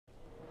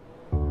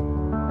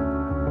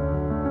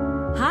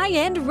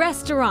High-end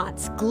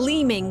restaurants,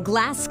 gleaming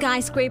glass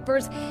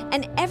skyscrapers,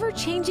 and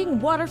ever-changing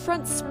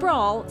waterfront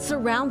sprawl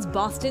surrounds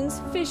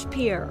Boston's Fish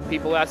Pier.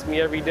 People ask me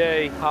every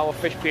day how a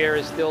fish pier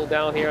is still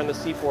down here on the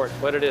seaport,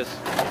 but it is.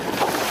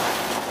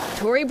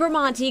 Torrey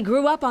Bramante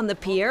grew up on the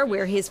pier,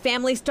 where his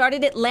family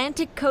started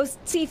Atlantic Coast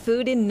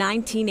Seafood in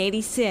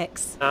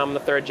 1986. I'm the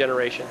third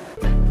generation.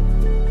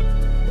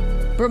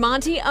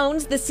 Bramante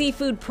owns the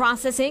seafood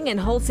processing and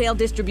wholesale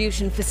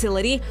distribution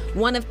facility,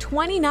 one of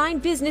 29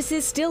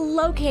 businesses still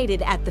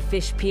located at the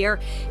Fish Pier.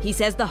 He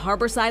says the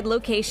harborside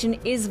location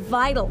is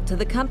vital to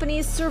the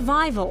company's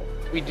survival.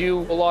 We do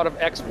a lot of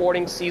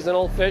exporting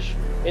seasonal fish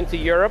into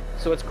Europe,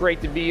 so it's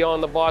great to be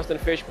on the Boston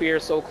Fish Pier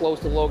so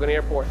close to Logan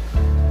Airport.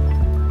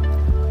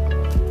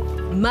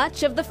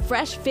 Much of the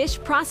fresh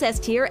fish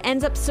processed here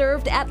ends up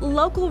served at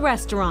local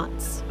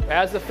restaurants.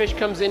 As the fish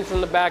comes in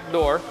from the back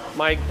door,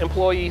 my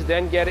employees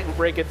then get it and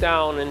break it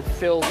down and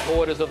fill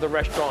orders of the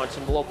restaurants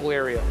in the local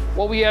area.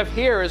 What we have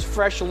here is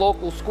fresh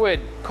local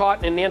squid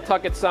caught in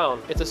Nantucket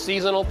Sound. It's a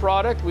seasonal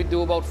product. We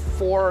do about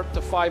 4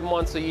 to 5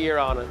 months a year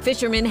on it.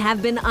 Fishermen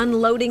have been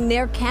unloading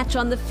their catch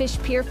on the Fish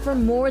Pier for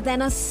more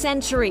than a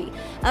century.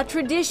 A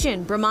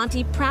tradition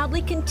Bramante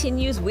proudly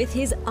continues with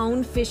his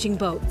own fishing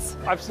boats.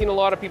 I've seen a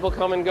lot of people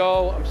come and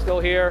go. I'm still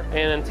here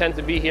and intend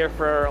to be here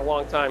for a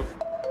long time.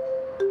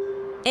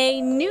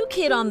 A new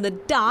kid on the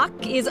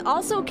dock is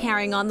also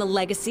carrying on the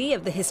legacy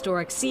of the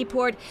historic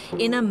seaport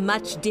in a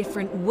much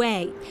different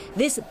way.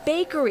 This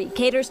bakery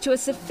caters to a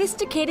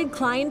sophisticated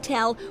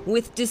clientele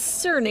with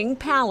discerning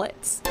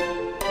palates.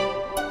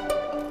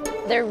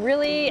 They're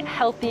really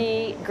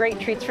healthy,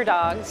 great treats for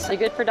dogs. They're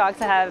good for dogs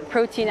that have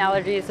protein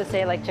allergies, to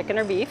say like chicken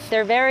or beef.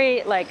 They're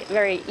very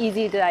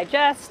easy to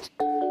digest.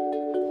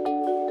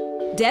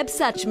 Deb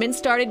Suchman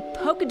started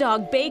Polka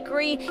Dog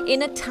Bakery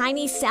in a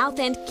tiny South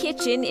End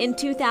kitchen in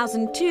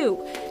 2002,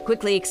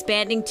 quickly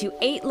expanding to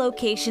 8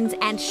 locations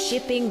and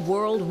shipping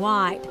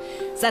worldwide.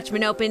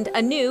 Suchman opened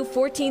a new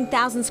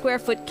 14,000 square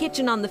foot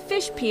kitchen on the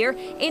Fish Pier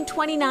in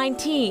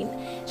 2019.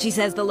 She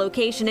says the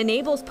location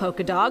enables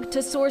Polka Dog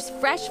to source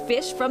fresh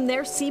fish from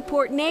their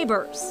seaport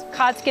neighbors.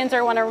 Cod skins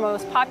are one of our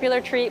most popular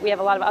treats. We have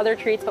a lot of other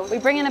treats, but we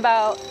bring in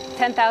about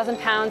 10,000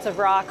 pounds of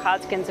raw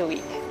cod skins a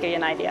week. Give you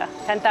an idea.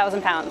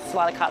 10,000 pounds, a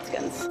lot of cod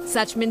skins.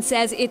 Suchman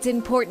says it's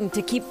important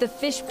to keep the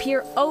Fish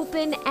Pier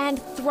open and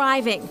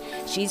thriving.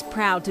 She's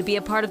proud to be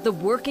a part of the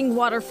working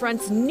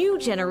waterfront's new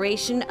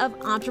generation of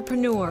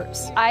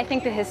entrepreneurs. I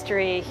think the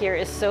history here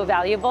is so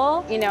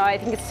valuable. You know, I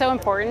think it's so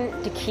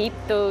important to keep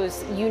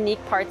those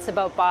unique parts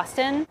about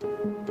Boston.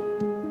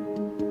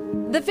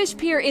 The Fish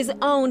Pier is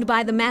owned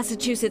by the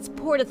Massachusetts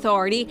Port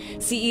Authority.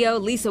 CEO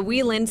Lisa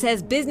Whelan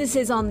says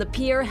businesses on the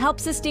pier help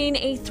sustain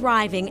a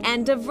thriving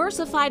and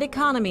diversified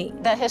economy.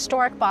 The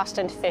historic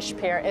Boston Fish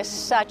Pier is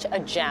such a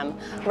gem,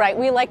 right?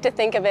 We like to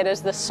think of it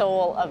as the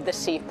soul of the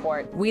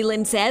seaport.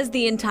 Whelan says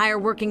the entire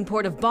working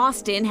port of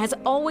Boston has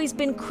always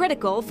been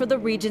critical for the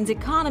region's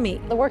economy.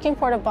 The working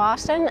port of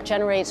Boston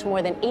generates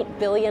more than $8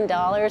 billion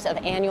of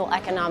annual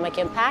economic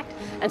impact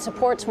and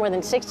supports more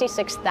than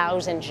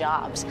 66,000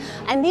 jobs.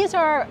 And these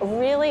are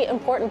really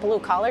important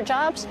blue-collar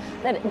jobs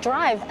that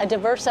drive a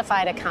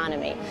diversified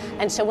economy.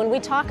 And so when we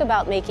talk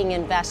about making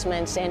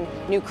investments in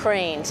new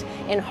cranes,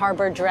 in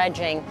harbor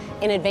dredging,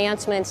 in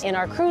advancements in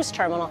our cruise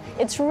terminal,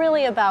 it's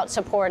really about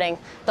supporting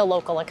the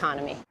local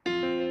economy.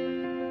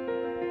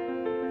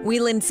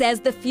 Whelan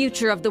says the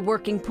future of the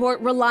working port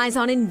relies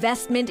on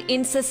investment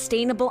in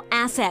sustainable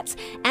assets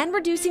and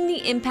reducing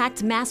the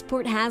impact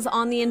Massport has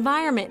on the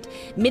environment.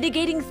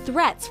 Mitigating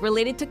threats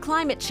related to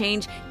climate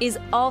change is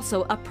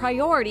also a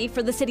priority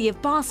for the city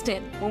of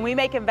Boston. When we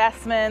make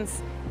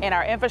investments in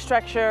our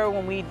infrastructure,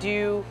 when we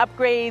do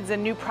upgrades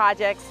and new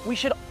projects, we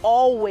should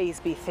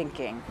always be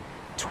thinking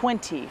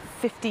 20,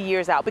 50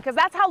 years out, because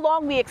that's how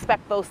long we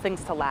expect those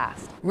things to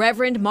last.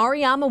 Reverend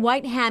Mariama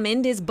White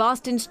Hammond is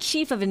Boston's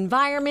Chief of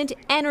Environment,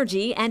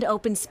 Energy, and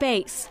Open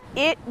Space.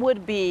 It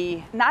would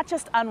be not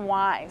just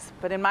unwise,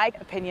 but in my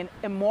opinion,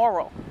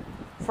 immoral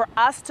for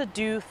us to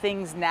do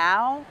things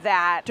now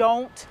that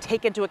don't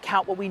take into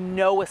account what we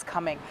know is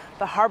coming.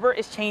 The harbor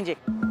is changing.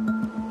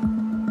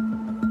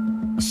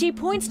 She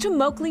points to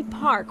Moakley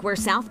Park, where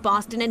South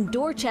Boston and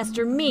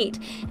Dorchester meet,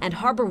 and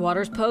harbor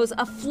waters pose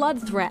a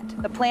flood threat.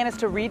 The plan is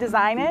to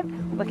redesign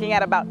it, looking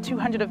at about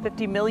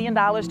 $250 million to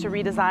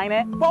redesign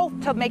it, both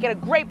to make it a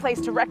great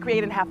place to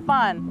recreate and have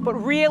fun, but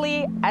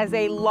really as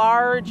a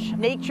large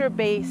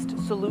nature-based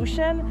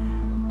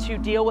solution to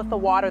deal with the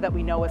water that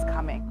we know is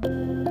coming.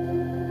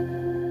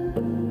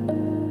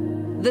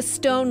 The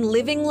Stone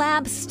Living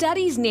Lab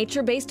studies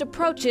nature-based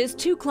approaches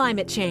to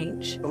climate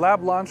change. The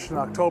lab launched in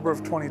October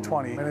of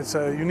 2020, and it's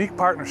a unique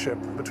partnership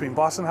between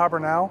Boston Harbor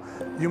Now,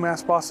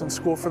 UMass Boston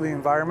School for the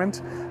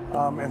Environment,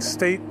 and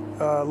state,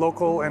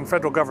 local, and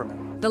federal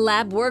government. The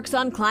lab works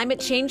on climate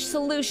change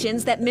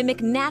solutions that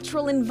mimic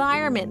natural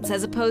environments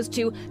as opposed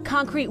to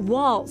concrete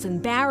walls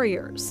and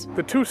barriers.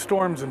 The two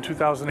storms in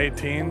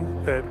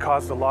 2018 that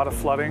caused a lot of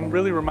flooding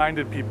really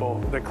reminded people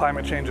that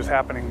climate change is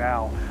happening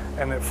now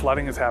and that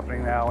flooding is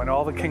happening now, and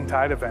all the king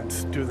tide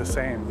events do the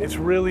same. It's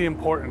really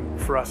important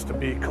for us to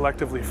be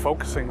collectively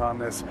focusing on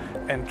this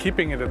and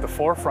keeping it at the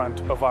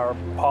forefront of our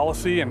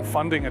policy and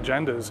funding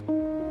agendas.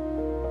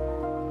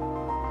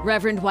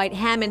 Reverend White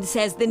Hammond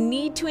says the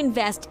need to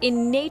invest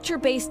in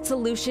nature-based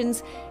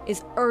solutions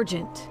is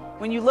urgent.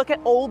 When you look at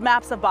old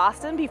maps of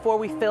Boston before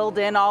we filled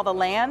in all the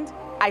land,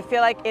 I feel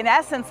like in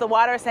essence the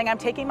water is saying I'm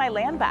taking my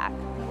land back.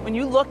 When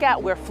you look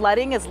at where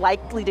flooding is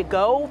likely to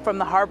go from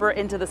the harbor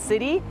into the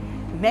city,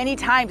 many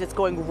times it's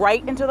going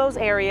right into those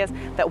areas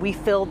that we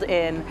filled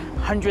in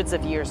hundreds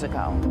of years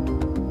ago.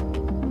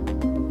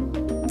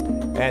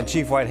 And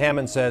Chief White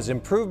Hammond says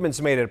improvements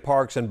made at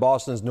parks in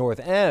Boston's North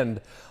End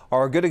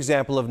are a good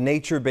example of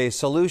nature-based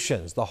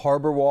solutions. The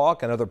Harbor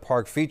Walk and other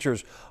park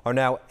features are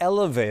now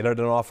elevated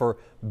and offer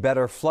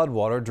better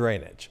floodwater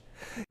drainage.